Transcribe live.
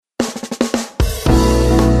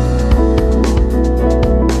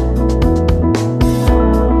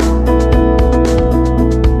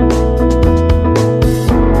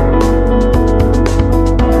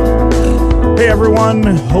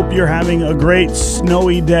everyone. Hope you're having a great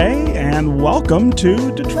snowy day, and welcome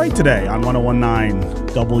to Detroit Today on 101.9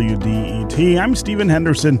 WDET. I'm Stephen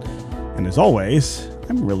Henderson, and as always,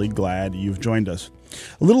 I'm really glad you've joined us.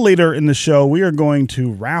 A little later in the show, we are going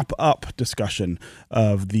to wrap up discussion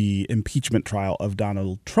of the impeachment trial of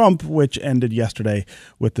Donald Trump, which ended yesterday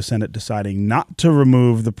with the Senate deciding not to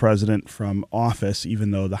remove the president from office,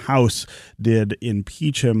 even though the House did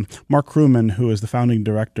impeach him. Mark Krugman, who is the founding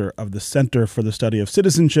director of the Center for the Study of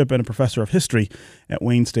Citizenship and a professor of history at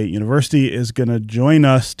Wayne State University, is going to join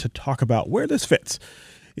us to talk about where this fits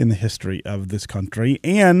in the history of this country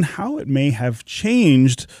and how it may have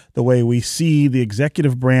changed the way we see the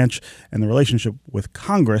executive branch and the relationship with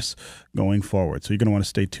Congress going forward. So you're going to want to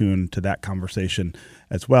stay tuned to that conversation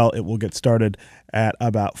as well. It will get started at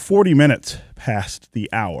about 40 minutes past the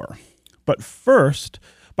hour. But first,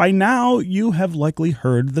 by now you have likely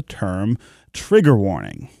heard the term trigger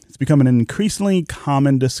warning. It's become an increasingly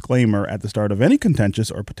common disclaimer at the start of any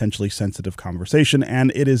contentious or potentially sensitive conversation,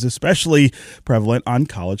 and it is especially prevalent on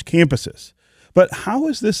college campuses. But how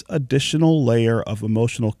is this additional layer of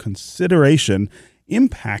emotional consideration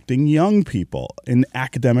impacting young people in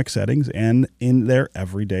academic settings and in their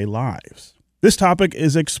everyday lives? This topic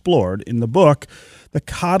is explored in the book, The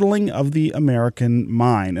Coddling of the American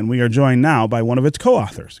Mind, and we are joined now by one of its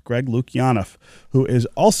co-authors, Greg Lukianoff, who is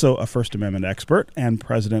also a First Amendment expert and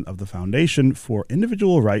president of the Foundation for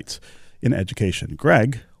Individual Rights in Education.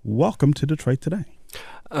 Greg, welcome to Detroit Today.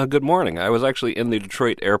 Good morning. I was actually in the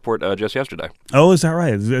Detroit airport just yesterday. Oh, is that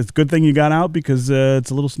right? It's a good thing you got out because it's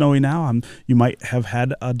a little snowy now. You might have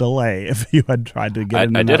had a delay if you had tried to get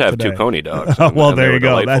in. I did have two Coney dogs. Well, there you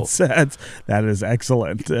go. That is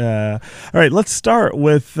excellent. All right, let's start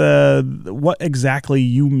with what exactly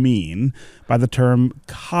you mean by the term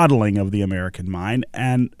coddling of the American mind,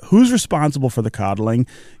 and who's responsible for the coddling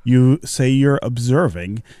you say you're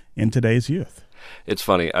observing in today's youth. It's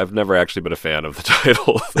funny. I've never actually been a fan of the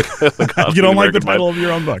title. You don't like the title of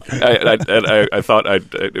your own book. I thought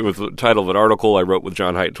it was the title of an article I wrote with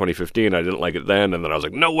John Haidt in 2015. I didn't like it then, and then I was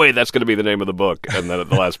like, no way, that's going to be the name of the book. And then at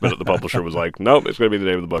the last minute, the publisher was like, nope, it's going to be the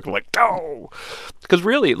name of the book. I'm like, no! Because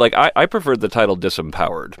really, I preferred the title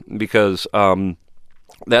Disempowered because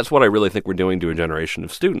that's what I really think we're doing to a generation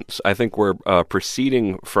of students. I think we're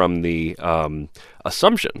proceeding from the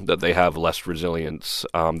assumption that they have less resilience,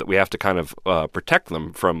 that we have to kind of protect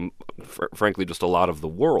them from, frankly, just a lot of the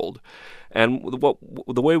world. And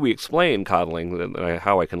the way we explain coddling, and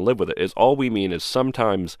how I can live with it, is all we mean is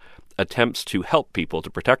sometimes attempts to help people,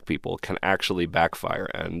 to protect people, can actually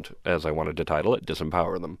backfire and, as I wanted to title it,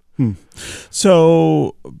 disempower them.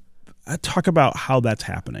 So talk about how that's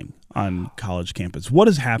happening on college campus. What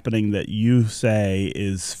is happening that you say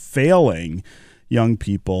is failing young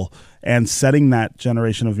people and setting that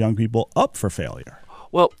generation of young people up for failure?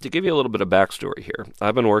 Well, to give you a little bit of backstory here,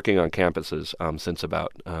 I've been working on campuses since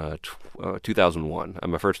about 2001.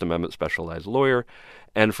 I'm a First Amendment specialized lawyer,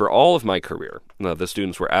 and for all of my career, the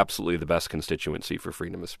students were absolutely the best constituency for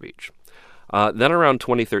freedom of speech. Then around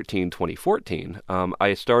 2013, 2014,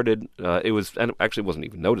 I started, and actually wasn't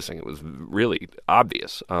even noticing, it was really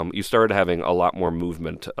obvious. You started having a lot more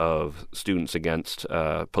movement of students against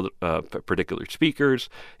particular speakers,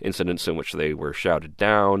 incidents in which they were shouted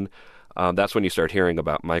down. That's when you start hearing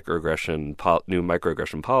about new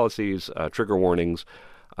microaggression policies, trigger warnings,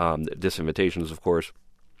 disinvitations, of course.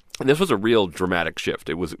 And this was a real dramatic shift.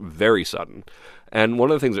 It was very sudden. And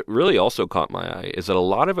one of the things that really also caught my eye is that a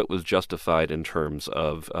lot of it was justified in terms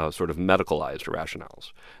of sort of medicalized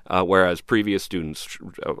rationales, whereas previous students,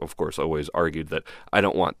 of course, always argued that I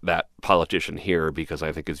don't want that politician here because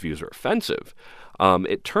I think his views are offensive.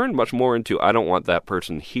 It turned much more into I don't want that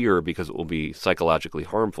person here because it will be psychologically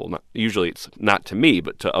harmful. Usually it's not to me,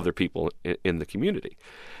 but to other people in the community.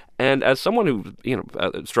 And as someone who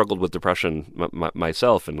struggled with depression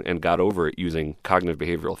myself and got over it using cognitive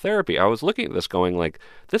behavioral therapy, I was looking at this going like,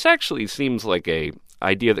 this actually seems like a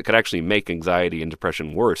idea that could actually make anxiety and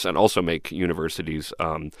depression worse and also make universities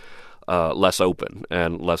less open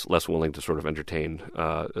and less willing to sort of entertain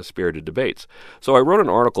spirited debates. So I wrote an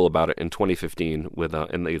article about it in 2015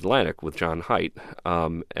 in the Atlantic with John Haidt,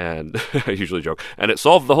 and I usually joke, and it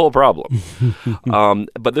solved the whole problem.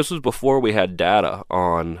 But this was before we had data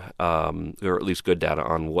on, or at least good data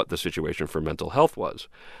on what the situation for mental health was.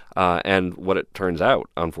 And what it turns out,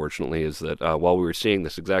 unfortunately, is that while we were seeing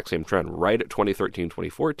this exact same trend right at 2013,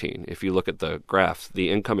 2014, if you look at the graphs, the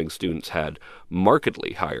incoming students had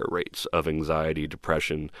markedly higher rates of anxiety,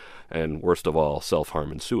 depression, and worst of all,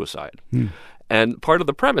 self-harm and suicide. And part of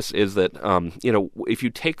the premise is that, if you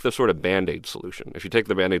take the sort of Band-Aid solution, if you take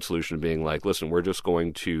the Band-Aid solution being like, listen, we're just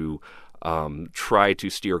going to try to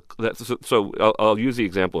steer. So I'll use the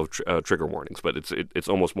example of trigger warnings, but it's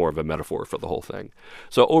almost more of a metaphor for the whole thing.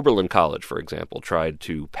 So Oberlin College, for example, tried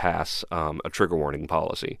to pass a trigger warning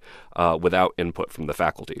policy without input from the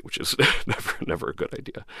faculty, which is never a good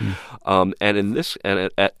idea. And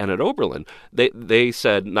at Oberlin, they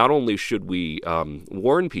said not only should we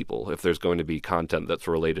warn people if there's going to be content that's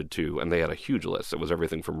related to, and they had a huge list. It was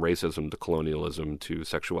everything from racism to colonialism to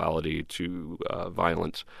sexuality to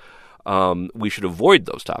violence. We should avoid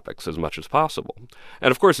those topics as much as possible.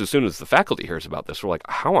 And of course, as soon as the faculty hears about this, we're like,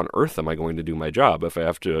 how on earth am I going to do my job if I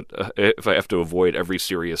have to avoid every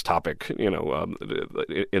serious topic,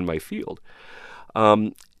 in my field?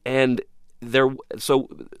 And there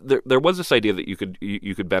was this idea that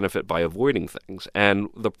you could benefit by avoiding things, and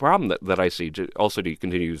the problem that I see, also to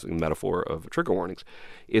continue using the metaphor of trigger warnings,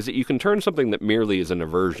 is that you can turn something that merely is an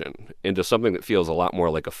aversion into something that feels a lot more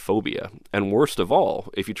like a phobia. And worst of all,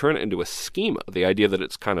 if you turn it into a schema, the idea that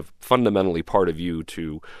it's kind of fundamentally part of you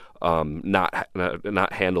to not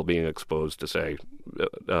handle being exposed to, say,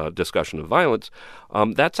 discussion of violence,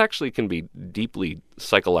 that's actually can be deeply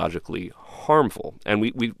psychologically harmful. And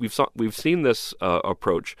we've seen this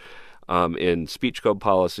approach in speech code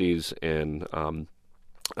policies, in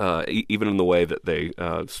even in the way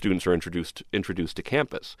that students are introduced to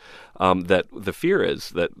campus. That the fear is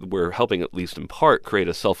that we're helping, at least in part, create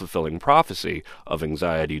a self-fulfilling prophecy of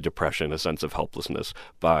anxiety, depression, a sense of helplessness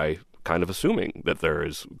by kind of assuming that there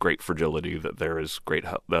is great fragility, that there is great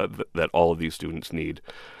help, that all of these students need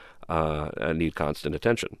constant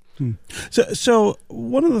attention. So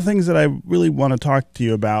one of the things that I really want to talk to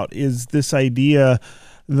you about is this idea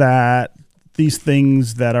that these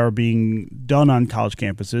things that are being done on college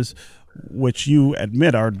campuses, which you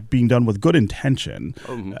admit are being done with good intention,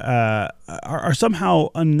 are somehow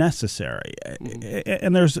unnecessary.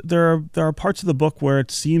 And there are parts of the book where it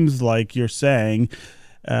seems like you're saying,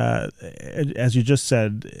 as you just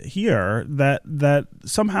said here, that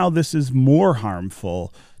somehow this is more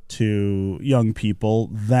harmful to young people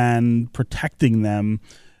than protecting them,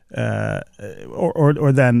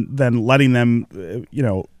 or than letting them,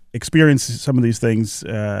 experience some of these things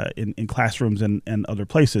in classrooms and other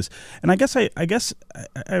places. And I guess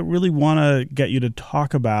I really want to get you to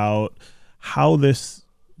talk about how this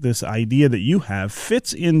idea that you have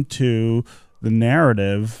fits into the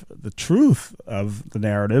narrative, the truth of the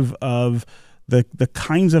narrative of the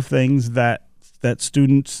kinds of things that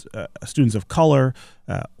students of color,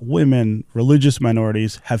 women, religious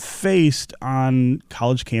minorities have faced on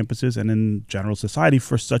college campuses and in general society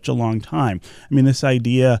for such a long time. I mean, this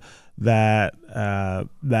idea that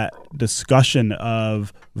that discussion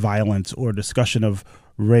of violence or discussion of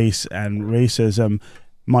race and racism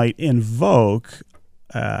might invoke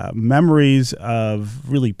memories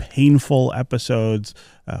of really painful episodes,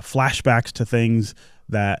 flashbacks to things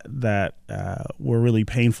that were really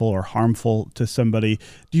painful or harmful to somebody.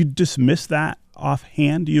 Do you dismiss that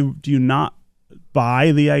offhand? Do you not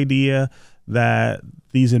buy the idea that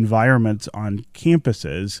these environments on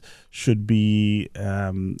campuses should be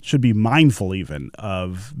mindful even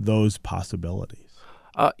of those possibilities?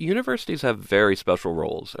 Universities have very special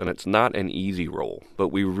roles, and it's not an easy role, but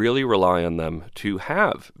we really rely on them to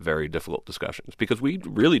have very difficult discussions, because we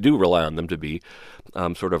really do rely on them to be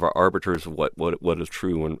sort of our arbiters of what is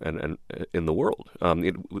true and in the world.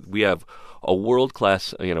 We have a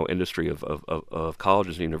world-class industry of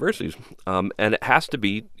colleges and universities, and it has to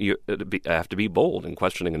be bold in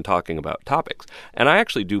questioning and talking about topics. And I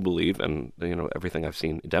actually do believe, and everything I've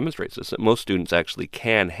seen demonstrates this, that most students actually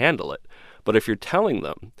can handle it. But if you're telling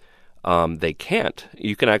them they can't,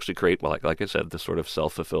 you can actually create, well, like I said, this sort of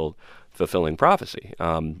self-fulfilling prophecy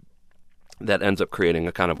that ends up creating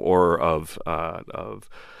a kind of aura of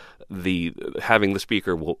having the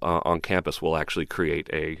speaker on campus will actually create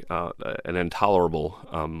an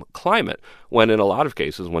intolerable climate. When in a lot of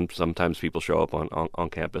cases, when sometimes people show up on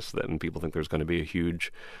campus and people think there's going to be a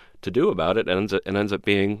huge to do about it, and it ends up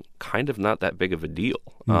being kind of not that big of a deal.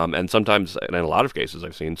 And sometimes, and in a lot of cases,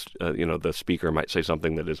 I've seen, the speaker might say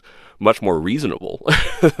something that is much more reasonable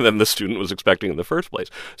than the student was expecting in the first place.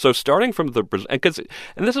 So starting from and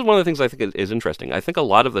this is one of the things I think is interesting. I think a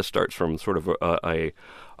lot of this starts from sort of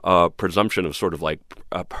a presumption of sort of like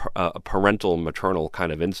a parental, maternal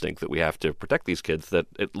kind of instinct that we have to protect these kids, that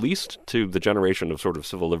at least to the generation of sort of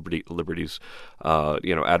civil liberties,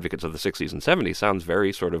 advocates of the 60s and 70s, sounds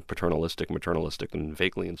very sort of paternalistic, maternalistic, and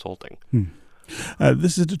vaguely insulting.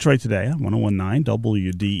 This is Detroit Today on 101.9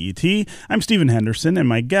 WDET. I'm Stephen Henderson, and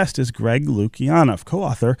my guest is Greg Lukianoff,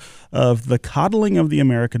 co-author of The Coddling of the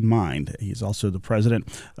American Mind. He's also the president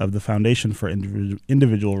of the Foundation for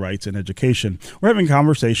Individual Rights in Education. We're having a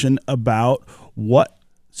conversation about what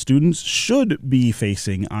students should be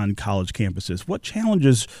facing on college campuses. What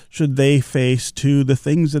challenges should they face to the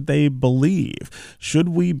things that they believe? Should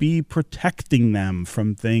we be protecting them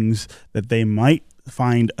from things that they might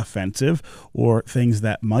find offensive or things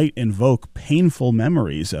that might invoke painful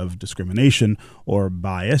memories of discrimination or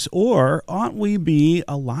bias? Or aren't we be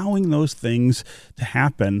allowing those things to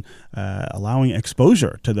happen, allowing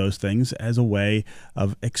exposure to those things as a way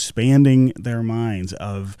of expanding their minds,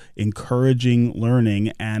 of encouraging learning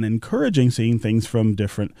and encouraging seeing things from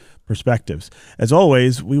different perspectives? As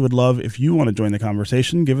always, we would love if you want to join the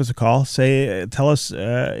conversation. Give us a call. Tell us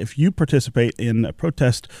if you participate in a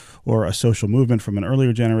protest or a social movement from an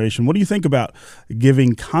earlier generation. What do you think about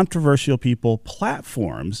giving controversial people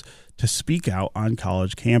platforms to speak out on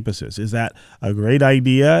college campuses? Is that a great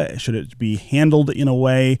idea? Should it be handled in a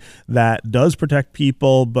way that does protect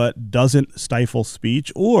people but doesn't stifle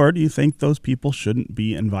speech? Or do you think those people shouldn't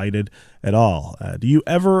be invited at all? Do you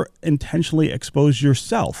ever intentionally expose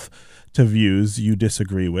yourself to views you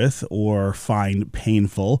disagree with or find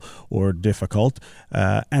painful or difficult?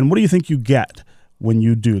 And what do you think you get when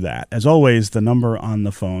you do that? As always, the number on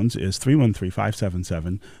the phones is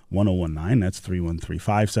 313-577-1019. That's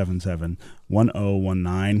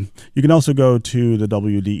 313-577-1019. You can also go to the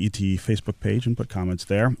WDET Facebook page and put comments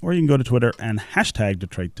there, or you can go to Twitter and hashtag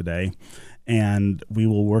Detroit Today, and we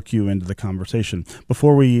will work you into the conversation.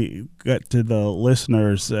 Before we get to the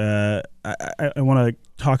listeners, I want to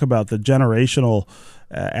talk about the generational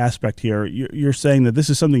aspect here. You're saying that this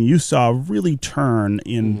is something you saw really turn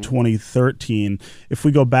in 2013. If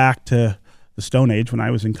we go back to the Stone Age, when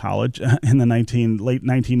I was in college in the late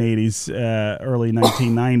 1980s, early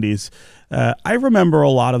 1990s, I remember a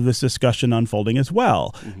lot of this discussion unfolding as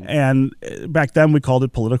well. And back then we called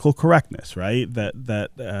it political correctness, right? Or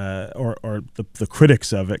the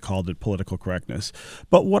critics of it called it political correctness.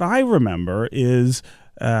 But what I remember is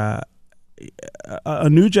a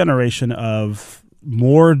new generation of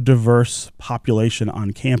more diverse population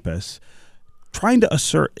on campus trying to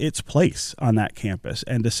assert its place on that campus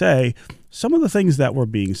and to say some of the things that were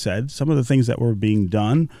being said, some of the things that were being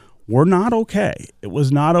done were not okay. It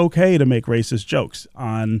was not okay to make racist jokes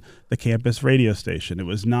on the campus radio station. It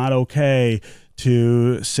was not okay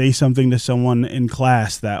to say something to someone in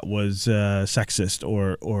class that was sexist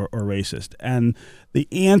or racist. And the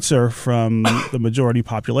answer from the majority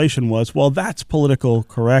population was, well, that's political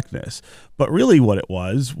correctness. But really what it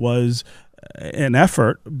was an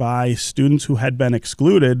effort by students who had been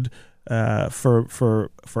excluded for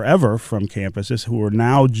forever from campuses, who are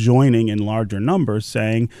now joining in larger numbers,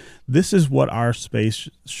 saying this is what our space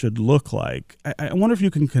should look like. I wonder if you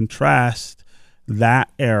can contrast that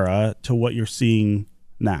era to what you're seeing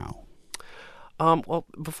now. Well,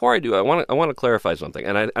 before I do, I want to clarify something,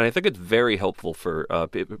 and I think it's very helpful for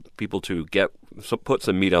people to put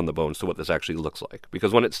some meat on the bones to what this actually looks like.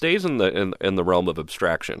 Because when it stays in the realm of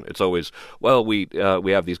abstraction, it's always, well, we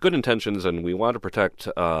have these good intentions and we want to protect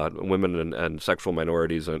women and sexual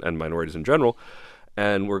minorities and minorities in general,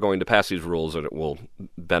 and we're going to pass these rules and it will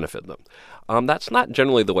benefit them. That's not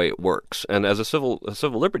generally the way it works. And as a civil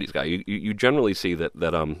liberties guy, you generally see that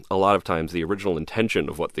a lot of times the original intention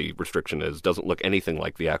of what the restriction is doesn't look anything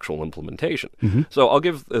like the actual implementation. So I'll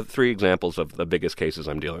give three examples of the biggest cases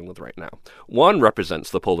I'm dealing with right now. One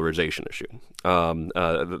represents the polarization issue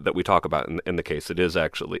that we talk about in the case that is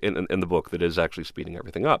actually in the book that is actually speeding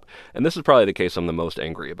everything up. And this is probably the case I'm the most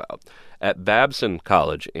angry about. At Babson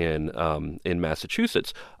College in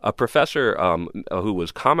Massachusetts, a professor who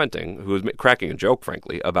was cracking a joke,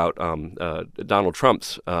 frankly, about Donald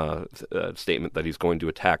Trump's statement that he's going to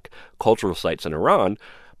attack cultural sites in Iran,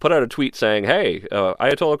 put out a tweet saying, "Hey,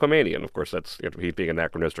 Ayatollah Khomeini," and of course that's he being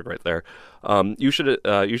anachronistic right there. You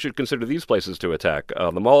should consider these places to attack: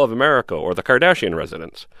 the Mall of America or the Kardashian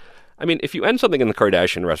residence. I mean, if you end something in the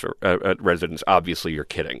Kardashian residence, obviously you're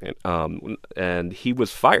kidding. And he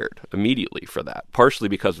was fired immediately for that, partially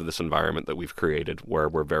because of this environment that we've created, where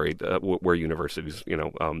we're where universities,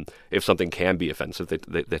 if something can be offensive,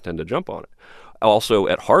 they tend to jump on it. Also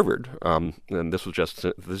at Harvard, and this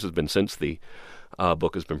has been since the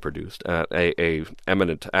book has been produced, a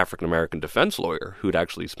eminent African American defense lawyer who'd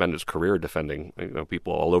actually spent his career defending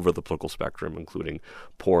people all over the political spectrum, including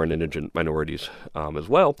poor and indigent minorities as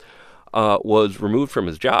well. Was removed from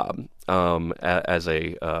his job as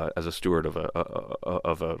a steward of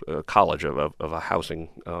a college of a housing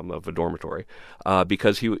of a dormitory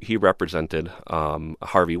because he represented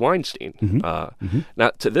Harvey Weinstein.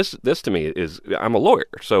 Now, this to me is, I'm a lawyer,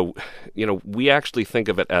 so we actually think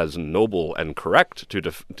of it as noble and correct to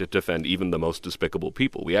defend even the most despicable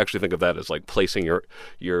people. We actually think of that as like placing your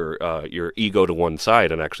ego to one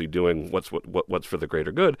side and actually doing what's for the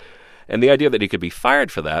greater good. And the idea that he could be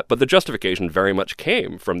fired for that, but the justification very much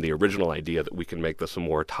came from the original idea that we can make this a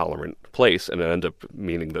more tolerant place, and it ended up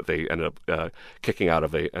meaning that they ended up kicking out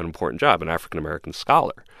of an important job, an African-American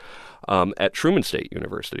scholar. At Truman State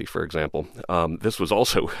University, for example, this was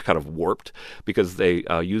also kind of warped because they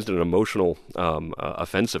used an emotional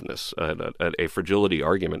offensiveness, a fragility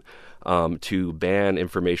argument, to ban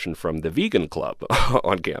information from the vegan club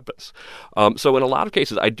on campus. So in a lot of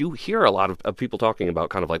cases, I do hear a lot of people talking about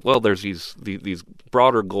kind of like, well, there's these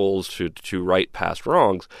broader goals to right past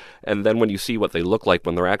wrongs, and then when you see what they look like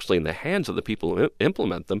when they're actually in the hands of the people who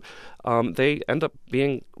implement them, they end up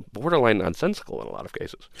being borderline nonsensical in a lot of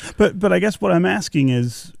cases. But I guess what I'm asking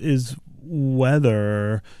is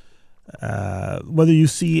whether you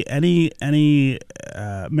see any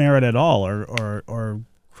merit at all or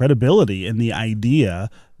credibility in the idea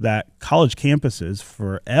that college campuses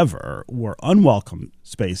forever were unwelcome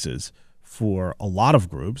spaces for a lot of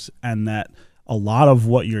groups, and that a lot of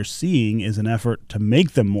what you're seeing is an effort to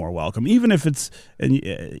make them more welcome, even if it's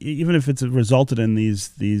resulted in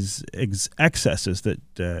these excesses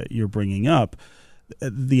that you're bringing up.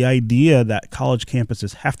 The idea that college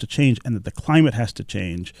campuses have to change and that the climate has to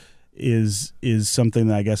change is something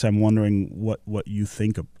that I guess I'm wondering what you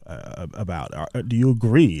think about. Do you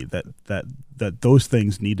agree that those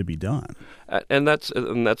things need to be done? And that's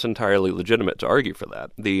entirely legitimate to argue for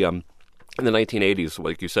that. In the 1980s,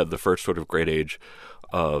 like you said, the first sort of great age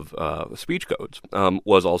of speech codes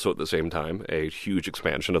was also at the same time a huge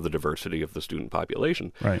expansion of the diversity of the student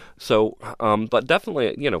population. Right. So, but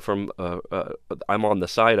definitely, from I'm on the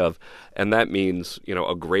side of, and that means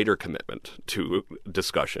a greater commitment to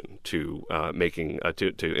discussion, to making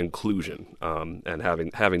to inclusion, and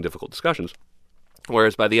having difficult discussions.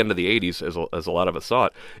 Whereas by the end of the 80s, as a lot of us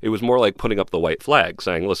thought, it was more like putting up the white flag,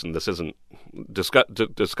 saying, "Listen, this isn't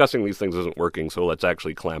discussing these things isn't working, so let's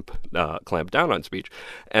actually clamp down on speech."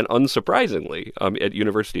 And unsurprisingly, at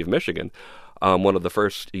University of Michigan, one of the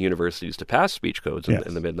first universities to pass speech codes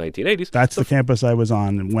in the mid 1980s. That's the campus I was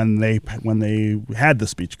on when they had the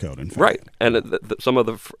speech code. In fact, right, and some of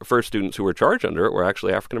the first students who were charged under it were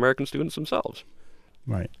actually African American students themselves.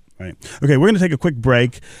 Right. Right. Okay, we're going to take a quick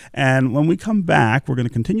break, and when we come back, we're going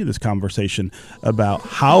to continue this conversation about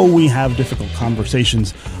how we have difficult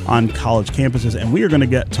conversations on college campuses, and we are going to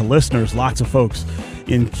get to listeners, lots of folks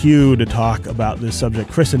in queue to talk about this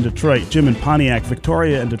subject. Chris in Detroit, Jim in Pontiac,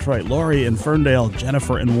 Victoria in Detroit, Lori in Ferndale,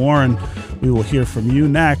 Jennifer in Warren. We will hear from you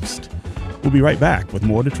next. We'll be right back with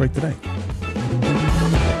more Detroit Today.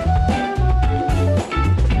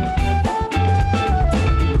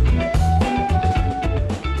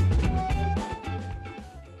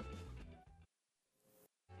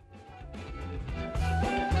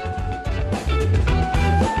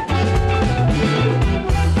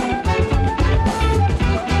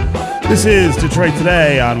 This is Detroit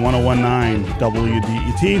Today on 101.9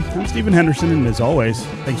 WDET. I'm Stephen Henderson, and as always,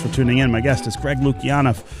 thanks for tuning in. My guest is Greg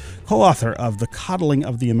Lukianoff, co-author of The Coddling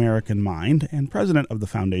of the American Mind and president of the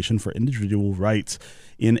Foundation for Individual Rights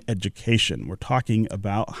in Education. We're talking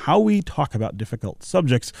about how we talk about difficult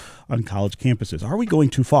subjects on college campuses. Are we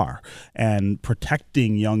going too far and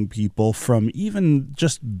protecting young people from even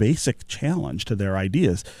just basic challenge to their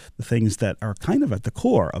ideas, the things that are kind of at the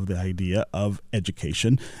core of the idea of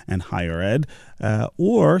education and higher ed?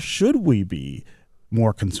 Or should we be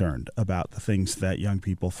more concerned about the things that young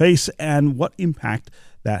people face and what impact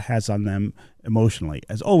that has on them emotionally?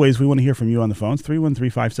 As always, we want to hear from you on the phones.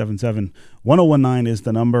 313-577-1019 is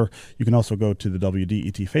the number. You can also go to the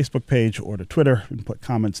WDET Facebook page or to Twitter and put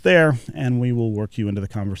comments there, and we will work you into the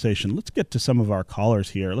conversation. Let's get to some of our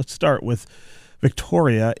callers here. Let's start with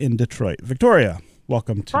Victoria in Detroit. Victoria,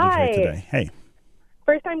 welcome to Detroit Today. Hey.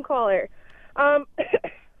 First-time caller. Sorry,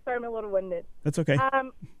 I'm a little winded. That's okay.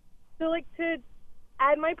 So, to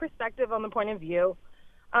add my perspective on the point of view,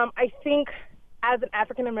 I think as an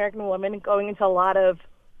African-American woman going into a lot of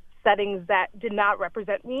settings that did not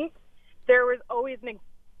represent me, there was always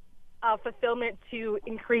a fulfillment to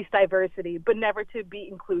increase diversity, but never to be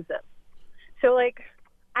inclusive. So,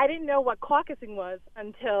 I didn't know what caucusing was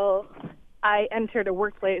until I entered a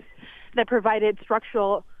workplace that provided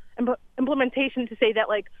structural implementation to say that,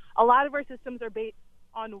 a lot of our systems are based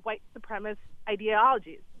on white supremacist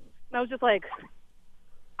ideologies. And I was just like,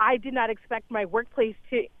 I did not expect my workplace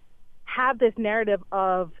to have this narrative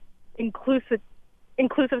of inclusive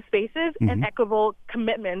spaces and equitable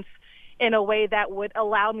commitments in a way that would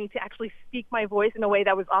allow me to actually speak my voice in a way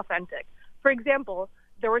that was authentic. For example,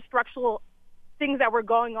 there were structural things that were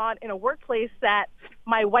going on in a workplace that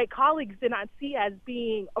my white colleagues did not see as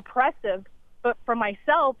being oppressive, but for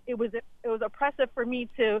myself, it was oppressive for me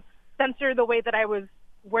to censor the way that I was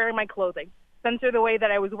wearing my clothing, censor the way that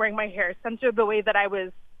I was wearing my hair, censor the way that I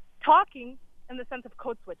was talking in the sense of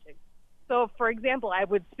code switching. So, for example, I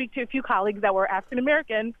would speak to a few colleagues that were African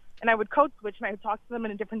American, and I would code switch, and I would talk to them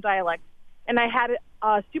in a different dialect. And I had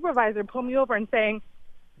a supervisor pull me over and saying,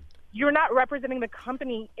 "You're not representing the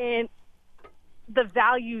company in the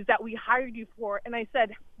values that we hired you for." And I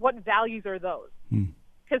said, "What values are those?"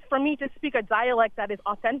 Because for me to speak a dialect that is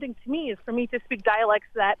authentic to me is for me to speak dialects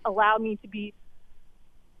that allow me to be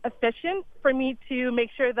efficient, for me to make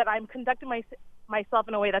sure that I'm conducting myself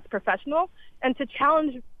in a way that's professional, and to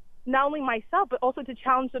challenge not only myself, but also to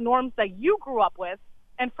challenge the norms that you grew up with,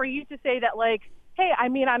 and for you to say that, like, hey, I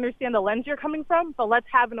mean, I understand the lens you're coming from, but let's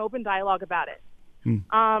have an open dialogue about it.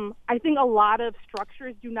 I think a lot of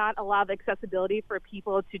structures do not allow the accessibility for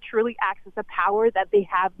people to truly access the power that they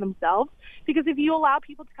have themselves, because if you allow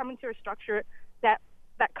people to come into a structure that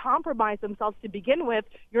compromise themselves to begin with,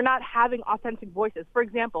 you're not having authentic voices. For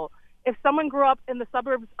example, if someone grew up in the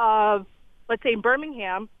suburbs of, let's say,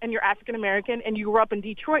 Birmingham, and you're African American, and you grew up in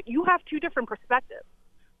Detroit, you have two different perspectives.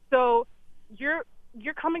 So you're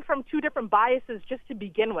coming from two different biases just to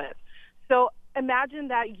begin with. So imagine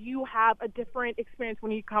that you have a different experience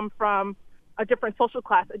when you come from a different social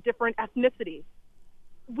class, a different ethnicity.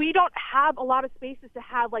 We don't have a lot of spaces to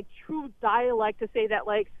have, like, true dialect to say that,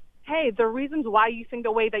 like, hey, the reasons why you think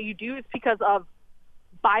the way that you do is because of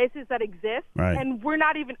biases that exist, right, and we're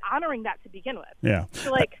not even honoring that to begin with. Yeah.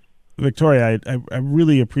 So, like, Victoria, I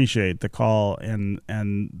really appreciate the call and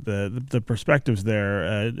the perspectives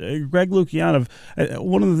there. Greg Lukianov,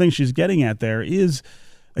 one of the things she's getting at there is,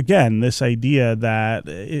 again, this idea that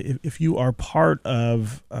if you are part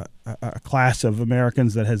of a class of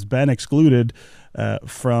Americans that has been excluded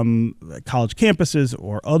from college campuses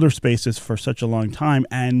or other spaces for such a long time,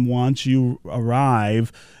 and once you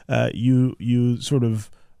arrive, you sort of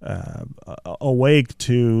awake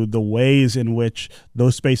to the ways in which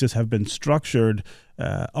those spaces have been structured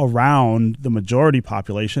around the majority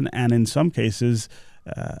population, and in some cases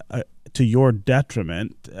to your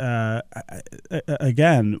detriment.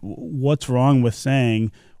 Again, what's wrong with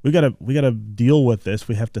saying we gotta deal with this?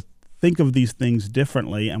 We have to think of these things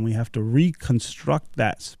differently, and we have to reconstruct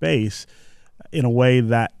that space in a way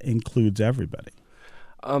that includes everybody.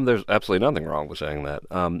 There's absolutely nothing wrong with saying that.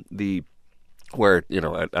 Where,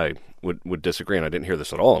 I would disagree, and I didn't hear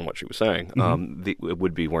this at all in what she was saying. It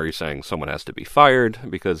would be where you're saying someone has to be fired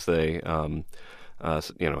because they,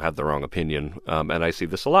 have the wrong opinion, and I see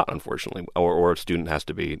this a lot, unfortunately. Or a student has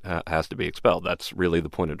to be expelled. That's really the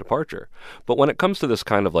point of departure. But when it comes to this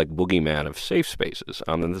kind of like boogeyman of safe spaces,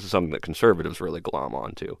 and this is something that conservatives really glom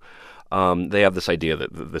onto. They have this idea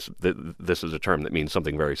that this is a term that means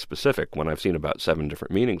something very specific, when I've seen about 7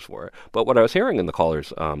 different meanings for it. But what I was hearing in the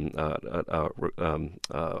caller's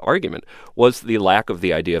argument was the lack of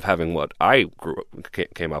the idea of having what I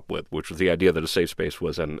came up with, which was the idea that a safe space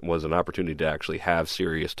was an opportunity to actually have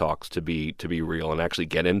serious talks, to be real, and actually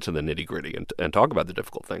get into the nitty gritty and talk about the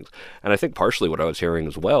difficult things. And I think partially what I was hearing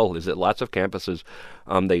as well is that lots of campuses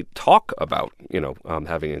they talk about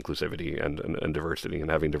having inclusivity and diversity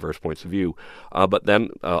and having diverse points of view, but then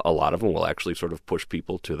a lot of them will actually sort of push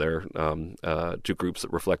people to their to groups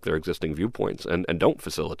that reflect their existing viewpoints and don't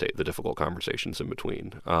facilitate the difficult conversations in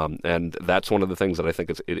between. And that's one of the things that I think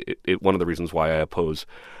is one of the reasons why I oppose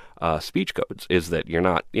speech codes, is that you're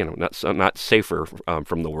not safer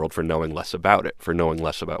from the world for knowing less about it, for knowing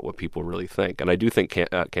less about what people really think. And I do think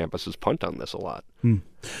campuses punt on this a lot.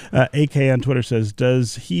 AK on Twitter says,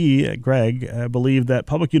 does he, Greg, believe that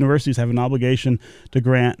public universities have an obligation to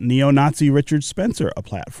grant neo-Nazi Richard Spencer a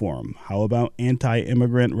platform? How about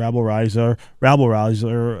anti-immigrant rabble-rouser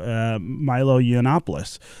Milo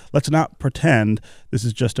Yiannopoulos? Let's not pretend this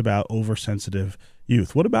is just about oversensitive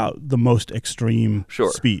youth. What about the most extreme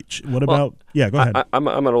speech? What about, go ahead. I'm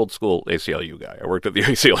an old school ACLU guy. I worked at the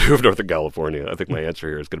ACLU of Northern California. I think my answer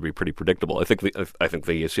here is going to be pretty predictable. I think the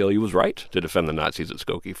ACLU was right to defend the Nazis at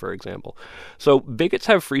Skokie, for example. So bigots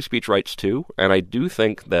have free speech rights too, and I do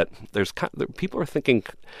think that people are thinking.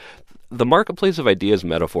 The marketplace of ideas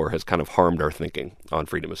metaphor has kind of harmed our thinking on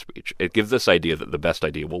freedom of speech. It gives this idea that the best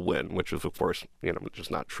idea will win, which is, of course,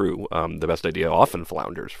 just not true. The best idea often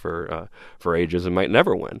flounders for ages and might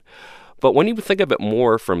never win. But when you think of it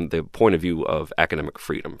more from the point of view of academic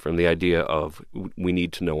freedom, from the idea of we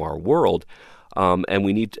need to know our world, and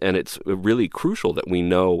it's really crucial that we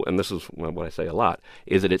know, and this is what I say a lot,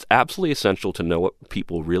 is that it's absolutely essential to know what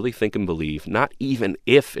people really think and believe, not even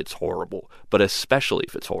if it's horrible, but especially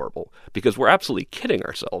if it's horrible, because we're absolutely kidding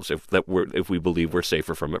ourselves if we believe we're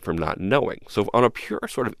safer from it from not knowing. So on a pure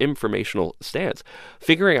sort of informational stance,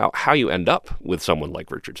 figuring out how you end up with someone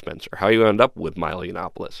like Richard Spencer, how you end up with Milo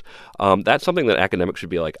Yiannopoulos, that's something that academics should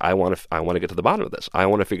be like, I want to get to the bottom of this. I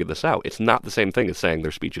want to figure this out. It's not the same thing as saying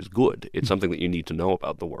their speech is good. It's something that you need to know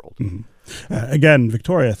about the world. Mm-hmm. Again,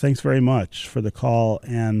 Victoria, thanks very much for the call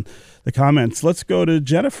and the comments. Let's go to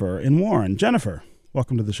Jennifer in Warren. Jennifer,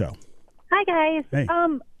 welcome to the show. Hi, guys. Hey.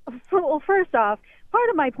 First off, part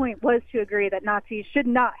of my point was to agree that Nazis should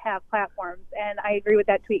not have platforms, and I agree with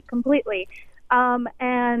that tweet completely.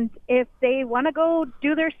 And if they want to go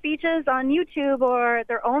do their speeches on YouTube or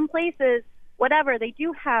their own places, whatever, they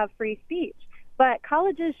do have free speech. But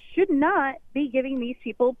colleges should not be giving these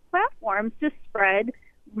people platforms to spread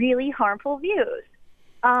really harmful views.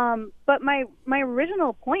 But my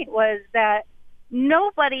original point was that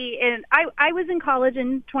I was in college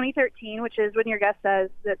in 2013, which is when your guest says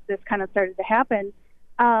that this kind of started to happen.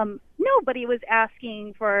 Nobody was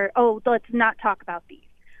asking for, let's not talk about these.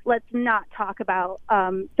 Let's not talk about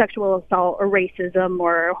sexual assault or racism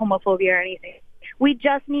or homophobia or anything. We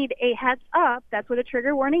just need a heads up. That's what a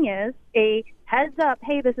trigger warning is. A heads up.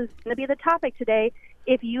 Hey, this is going to be the topic today.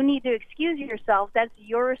 If you need to excuse yourself, that's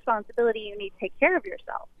your responsibility. You need to take care of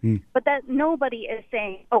yourself. But that nobody is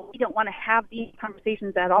saying, we don't want to have these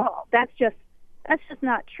conversations at all. That's just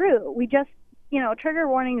not true. We just, trigger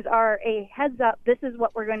warnings are a heads up. This is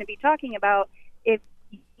what we're going to be talking about. If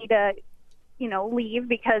you need to, leave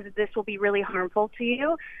because this will be really harmful to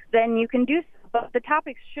you, then you can do so. But the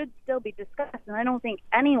topics should still be discussed, and I don't think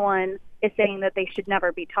anyone is saying that they should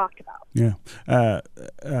never be talked about. Yeah,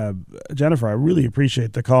 Jennifer, I really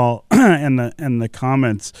appreciate the call and the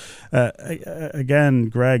comments. Again,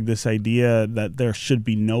 Greg, this idea that there should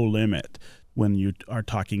be no limit when you are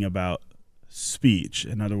talking about speech.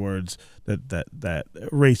 In other words, that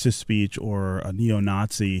racist speech or a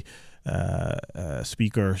neo-Nazi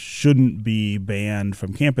speaker shouldn't be banned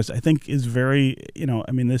from campus, I think is very,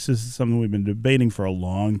 this is something we've been debating for a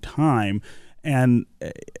long time. And,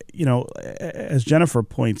 as Jennifer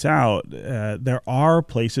points out, there are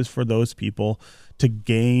places for those people to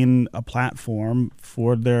gain a platform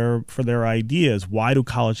for their ideas. Why do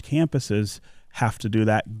college campuses have to do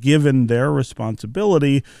that, given their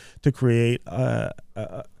responsibility to create a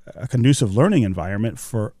conducive learning environment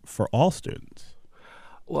for all students?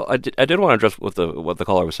 Well, I did want to address what the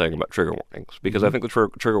caller was saying about trigger warnings, because I think the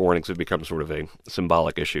trigger warnings have become sort of a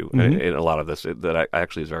symbolic issue in a lot of this that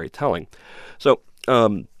actually is very telling. So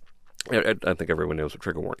I think everyone knows what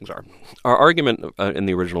trigger warnings are. Our argument in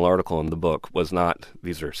the original article in the book was not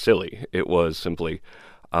these are silly. It was simply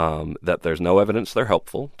that there's no evidence they're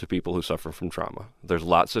helpful to people who suffer from trauma. There's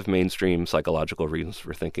lots of mainstream psychological reasons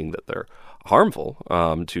for thinking that they're harmful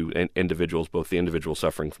to individuals, both the individual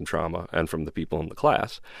suffering from trauma and from the people in the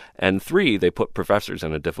class. And 3, they put professors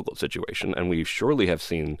in a difficult situation, and we surely have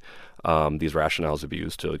seen these rationales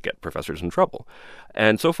abused to get professors in trouble.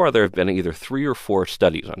 And so far there have been either 3 or 4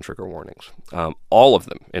 studies on trigger warnings. All of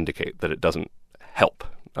them indicate that it doesn't help.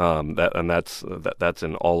 That's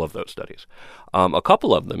in all of those studies. A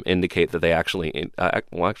couple of them indicate that they actually, I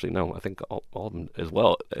think all of them as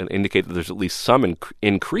well, indicate that there's at least some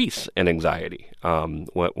increase in anxiety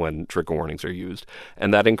when trigger warnings are used,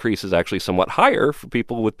 and that increase is actually somewhat higher for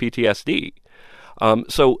people with PTSD.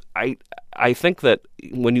 So I think that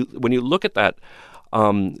when you look at that,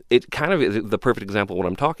 it kind of is the perfect example of what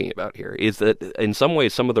I'm talking about here, is that in some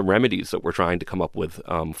ways some of the remedies that we're trying to come up with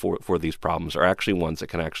for these problems are actually ones that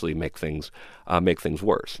can actually make things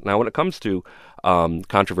worse. Now, when it comes to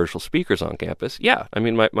controversial speakers on campus,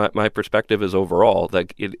 my perspective is overall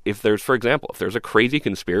that if there's a crazy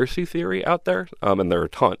conspiracy theory out there, and there are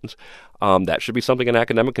tons, that should be something an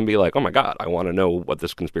academic can be like, oh my God, I want to know what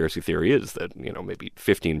this conspiracy theory is that maybe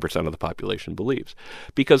 15% of the population believes,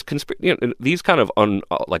 because these kind of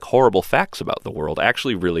horrible facts about the world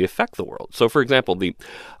actually really affect the world. So, for example, the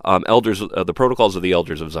the Protocols of the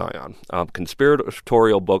Elders of Zion,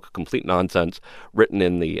 conspiratorial book, complete nonsense, written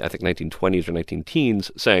in the 1920s or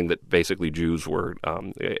 19-teens, saying that basically Jews were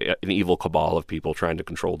an evil cabal of people trying to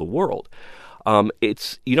control the world.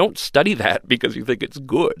 You don't study that because you think it's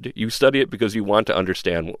good. You study it because you want to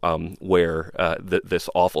understand where this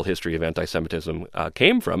awful history of anti-Semitism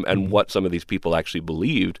came from and what some of these people actually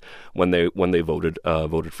believed when they voted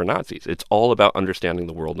for Nazis. It's all about understanding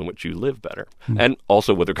the world in which you live better. And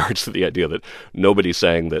also with regards to the idea that nobody's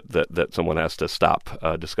saying that someone has to stop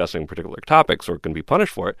discussing particular topics or can be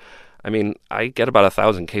punished for it. I mean, I get about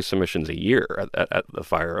 1,000 case submissions a year at the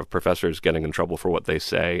fire of professors getting in trouble for what they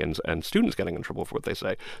say and students getting in trouble for what they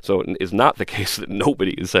say. So it is not the case that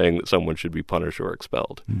nobody is saying that someone should be punished or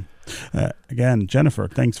expelled. Again, Jennifer,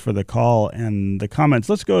 thanks for the call and the comments.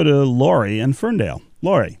 Let's go to Lori in Ferndale.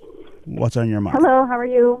 Lori, what's on your mind? Hello, how are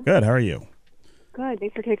you? Good, how are you? Good,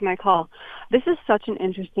 thanks for taking my call. This is such an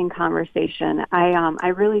interesting conversation. I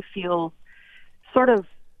really feel sort of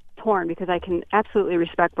torn because I can absolutely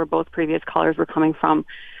respect where both previous callers were coming from.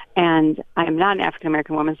 And I am not an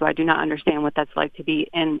African-American woman, so I do not understand what that's like to be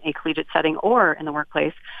in a collegiate setting or in the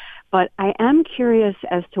workplace. But I am curious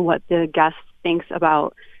as to what the guest thinks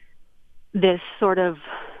about this sort of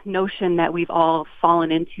notion that we've all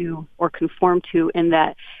fallen into or conformed to, in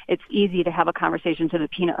that it's easy to have a conversation to the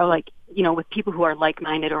peanut, or with people who are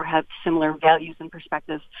like-minded or have similar values and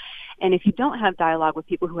perspectives. And if you don't have dialogue with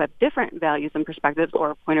people who have different values and perspectives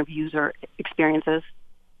or point of views or experiences,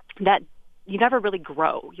 that you never really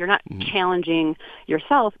grow. You're not challenging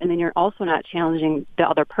yourself, and then you're also not challenging the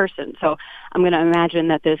other person. So I'm going to imagine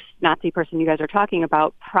that this Nazi person you guys are talking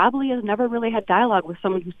about probably has never really had dialogue with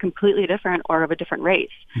someone who's completely different or of a different race.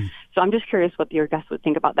 So I'm just curious what your guests would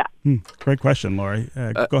think about that. Great question, Lori.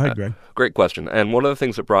 Go ahead, Greg. Great question. And one of the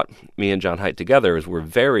things that brought me and John Haidt together is we're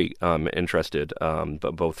very interested,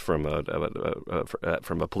 both from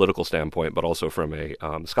a political standpoint, but also from a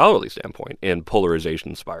scholarly standpoint, in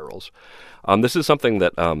polarization spirals. This is something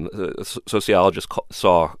that sociologists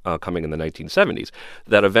saw coming in the 1970s,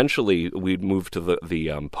 that eventually we'd move to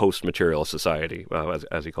the post-materialist society,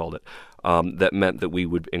 as he called it, that meant that we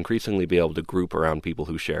would increasingly be able to group around people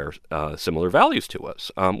who share similar values to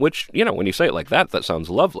us, which, when you say it like that sounds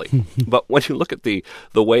lovely. But when you look at the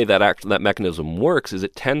way that mechanism works, is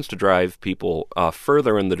it tends to drive people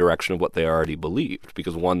further in the direction of what they already believed,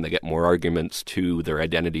 because one, they get more arguments, two, their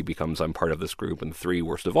identity becomes I'm part of this group, and three,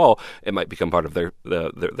 worst of all, it might become part of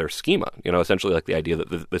their schema. Essentially like the idea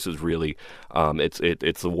that this is really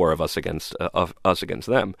it's the war of us against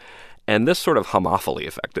them. And this sort of homophily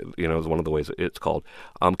effect, is one of the ways it's called,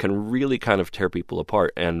 can really kind of tear people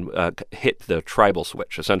apart and hit the tribal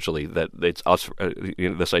switch, essentially, that it's us,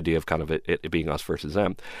 this idea of kind of it being us versus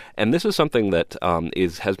them. And this is something that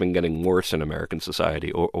has been getting worse in American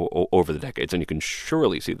society over the decades, and you can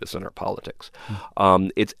surely see this in our politics.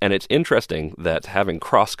 It's interesting that having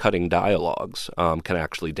cross-cutting dialogues can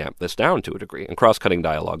actually damp this down to a degree. And cross-cutting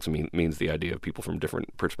dialogues means the idea of people from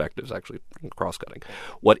different perspectives actually cross-cutting.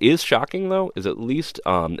 What is shocking, though, is at least,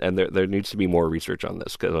 and there needs to be more research on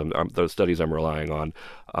this, because those studies I'm relying on,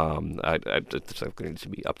 there needs to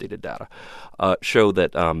be updated data, show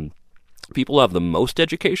that people who have the most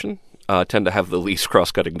education tend to have the least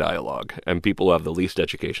cross-cutting dialogue, and people who have the least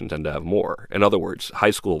education tend to have more. In other words,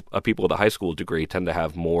 people with a high school degree tend to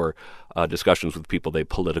have more discussions with people they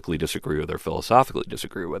politically disagree with or philosophically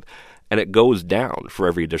disagree with, and it goes down for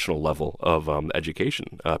every additional level of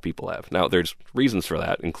education people have. Now, there's reasons for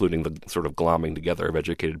that, including the sort of glomming together of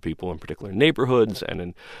educated people in particular neighborhoods and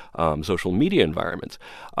in social media environments.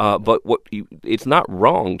 But it's not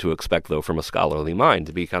wrong to expect, though, from a scholarly mind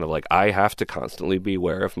to be kind of like, I have to constantly be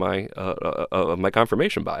aware of my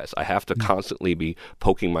confirmation bias. I have to constantly be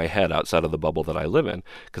poking my head outside of the bubble that I live in,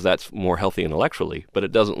 because that's more healthy intellectually, but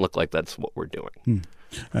it doesn't look like that's what we're doing.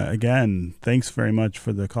 Again, thanks very much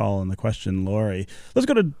for the call and the question, Lori. Let's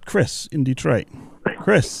go to Chris in Detroit.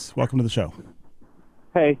 Chris, welcome to the show.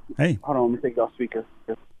 Hey. Hey. Hold on, let me take you off speaker.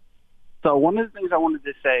 So one of the things I wanted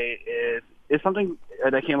to say is something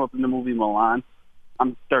that came up in the movie Milan.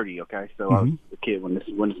 I'm 30, okay? So I was a kid when this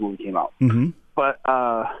movie came out. But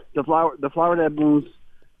the flower that blooms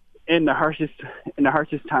in the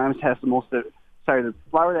harshest times has the most. The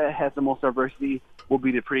flower that has the most diversity will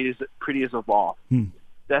be the prettiest of all.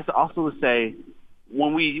 That's also to say,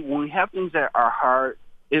 when we have things that are hard,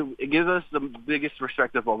 it gives us the biggest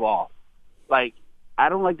perspective of all. Like, I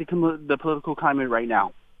don't like the political climate right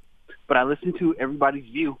now, but I listen to everybody's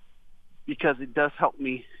view because it does help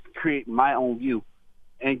me create my own view,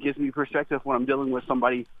 and it gives me perspective when I'm dealing with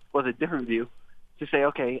somebody with a different view, to say,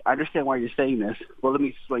 okay, I understand why you're saying this. Well, let me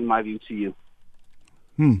explain my view to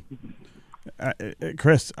you.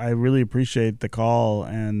 Chris, I really appreciate the call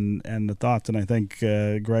and the thoughts, and I think,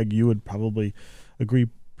 Greg, you would probably agree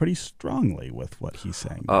pretty strongly with what he's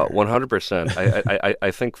saying. 100%. I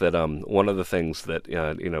think that one of the things that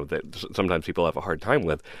that sometimes people have a hard time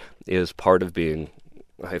with is part of being,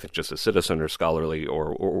 I think, just a citizen or scholarly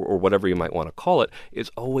or whatever you might want to call it, is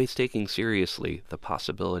always taking seriously the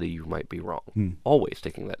possibility you might be wrong. Always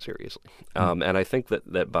taking that seriously. And I think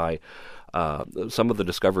that by some of the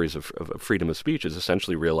discoveries of freedom of speech is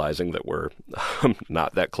essentially realizing that we're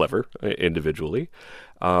not that clever individually,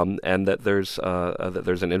 and that there's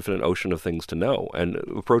an infinite ocean of things to know. And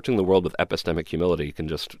approaching the world with epistemic humility can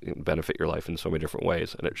just benefit your life in so many different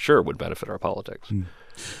ways, and it sure would benefit our politics.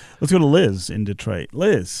 Let's go to Liz in Detroit.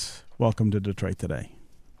 Liz, welcome to Detroit Today.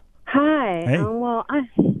 Hi. Hey.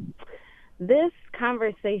 This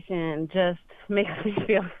conversation just makes me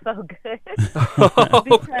feel so good.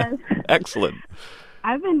 Because excellent.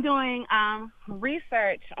 I've been doing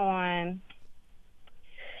research on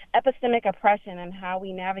epistemic oppression and how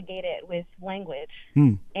we navigate it with language.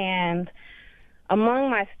 And among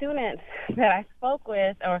my students that I spoke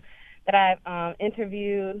with or that I've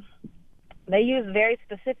interviewed, they use very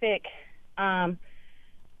specific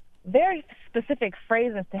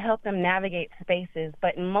phrases to help them navigate spaces.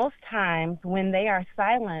 But most times when they are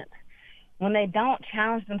silent, when they don't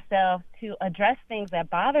challenge themselves to address things that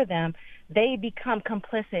bother them, they become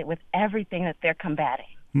complicit with everything that they're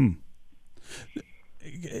combating.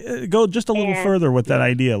 Go just a little further with that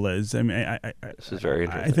idea, Liz. I mean, this is very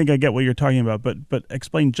interesting. I think I get what you're talking about, but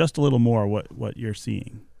explain just a little more what you're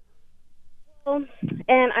seeing. Well,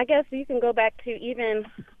 and I guess you can go back to even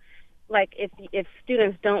like if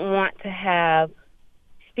students don't want to have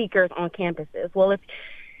speakers on campuses. Well,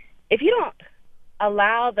 if you don't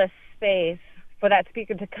allow the space for that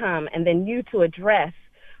speaker to come and then you to address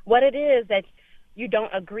what it is that you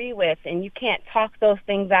don't agree with, and you can't talk those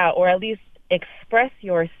things out or at least express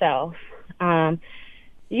yourself,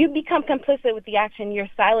 you become complicit with the action. You're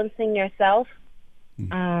silencing yourself.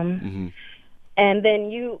 And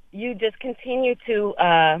then you just continue to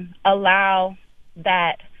allow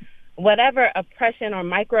that whatever oppression or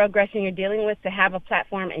microaggression you're dealing with to have a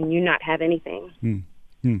platform and you not have anything.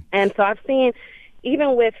 And so I've seen,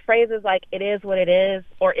 even with phrases like "it is what it is"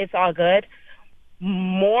 or "it's all good,"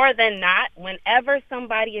 more than not, whenever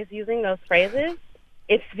somebody is using those phrases,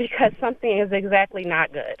 it's because something is exactly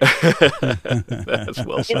not good. That's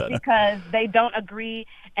well said. It's because they don't agree,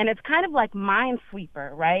 and it's kind of like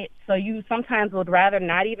Minesweeper, right? So you sometimes would rather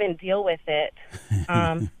not even deal with it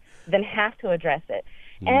than have to address it.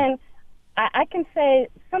 And I can say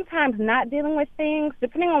sometimes not dealing with things,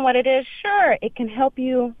 depending on what it is, sure, it can help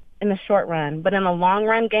you in the short run, but in the long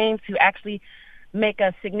run game, to actually make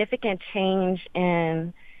a significant change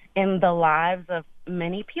in the lives of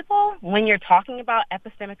many people, when you're talking about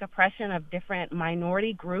epistemic oppression of different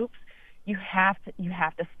minority groups, you have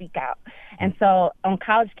to speak out. And so on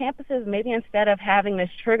college campuses, maybe instead of having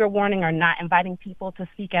this trigger warning or not inviting people to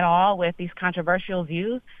speak at all with these controversial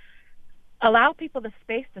views, allow people the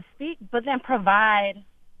space to speak, but then provide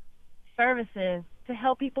services to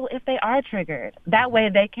help people if they are triggered. That way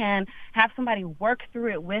they can have somebody work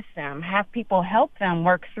through it with them, have people help them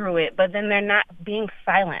work through it, but then they're not being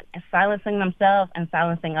silent and silencing themselves and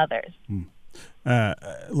silencing others.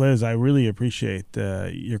 Liz, I really appreciate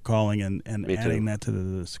your calling and adding that to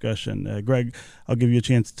the discussion. Greg, I'll give you a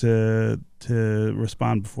chance to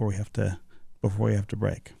respond before we have to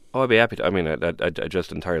break. Oh, I'd be happy to. I mean, I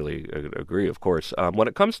just entirely agree, of course. When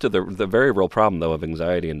it comes to the very real problem, though, of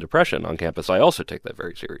anxiety and depression on campus, I also take that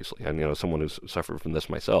very seriously. And, someone who's suffered from this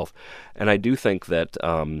myself. And I do think that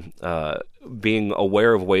being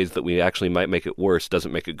aware of ways that we actually might make it worse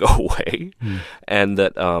doesn't make it go away. And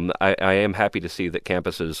that I am happy to see that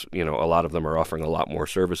campuses, a lot of them are offering a lot more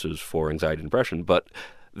services for anxiety and depression, but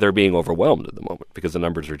they're being overwhelmed at the moment because the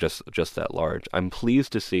numbers are just that large. I'm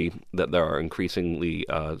pleased to see that there are increasingly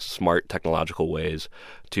smart technological ways,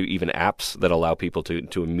 to even apps that allow people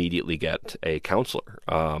to immediately get a counselor,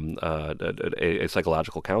 a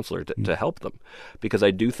psychological counselor to help them. Because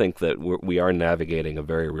I do think that we are navigating a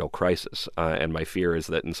very real crisis, and my fear is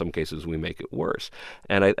that in some cases we make it worse.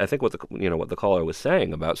 And I think what the caller was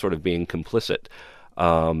saying about sort of being complicit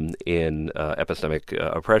in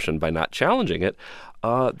epistemic oppression by not challenging it,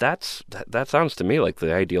 that sounds to me like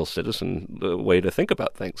the ideal citizen way to think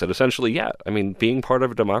about things. That essentially, being part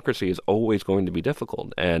of a democracy is always going to be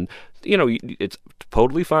difficult, and it's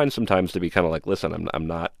totally fine sometimes to be kind of like, listen, I'm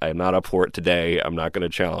not up for it today. I'm not going to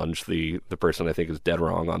challenge the person I think is dead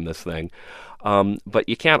wrong on this thing. But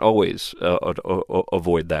you can't always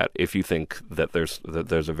avoid that if you think that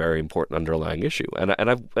there's a very important underlying issue. And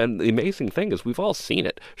the amazing thing is we've all seen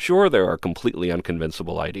it. Sure, there are completely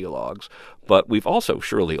unconvincible ideologues, But we've also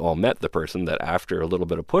surely all met the person that after a little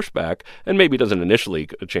bit of pushback, and maybe doesn't initially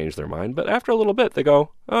change their mind, but after a little bit they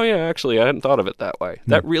go, oh yeah, actually I hadn't thought of it that way.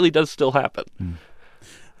 That really does still happen.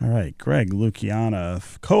 All right, Greg Lukiana,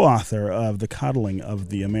 co-author of The Coddling of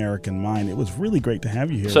the American Mind. It was really great to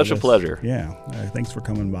have you here. Such a pleasure. Yeah, thanks for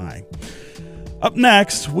coming by. Up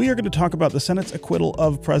next, we are going to talk about the Senate's acquittal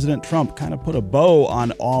of President Trump, kind of put a bow on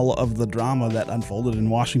all of the drama that unfolded in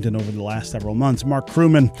Washington over the last several months. Mark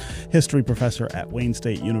Crewman, history professor at Wayne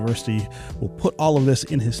State University, will put all of this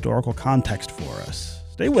in historical context for us.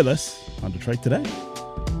 Stay with us on Detroit Today.